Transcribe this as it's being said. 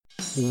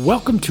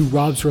Welcome to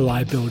Rob's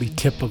Reliability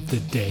Tip of the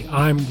Day.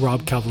 I'm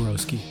Rob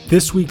Kalwarowski.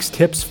 This week's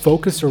tips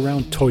focus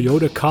around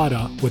Toyota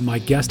Kata with my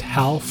guest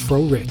Hal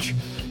Frohrich.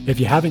 If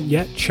you haven't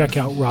yet, check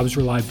out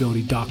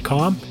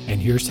robsreliability.com,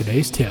 and here's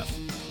today's tip.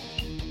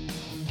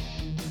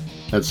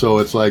 And so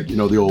it's like,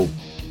 the old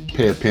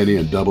pay a penny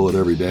and double it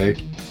every day.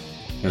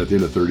 And at the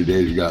end of 30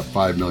 days, you got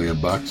 $5 million.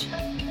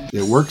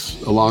 It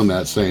works along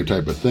that same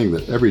type of thing,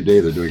 that every day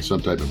they're doing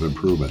some type of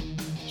improvement,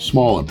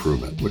 small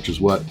improvement, which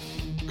is what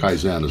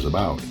Kaizen is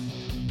about.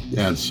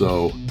 And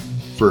so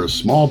for a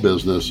small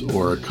business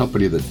or a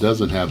company that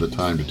doesn't have the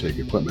time to take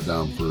equipment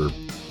down for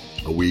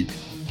a week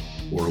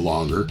or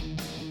longer,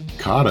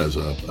 Kata is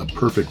a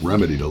perfect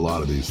remedy to a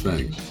lot of these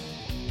things.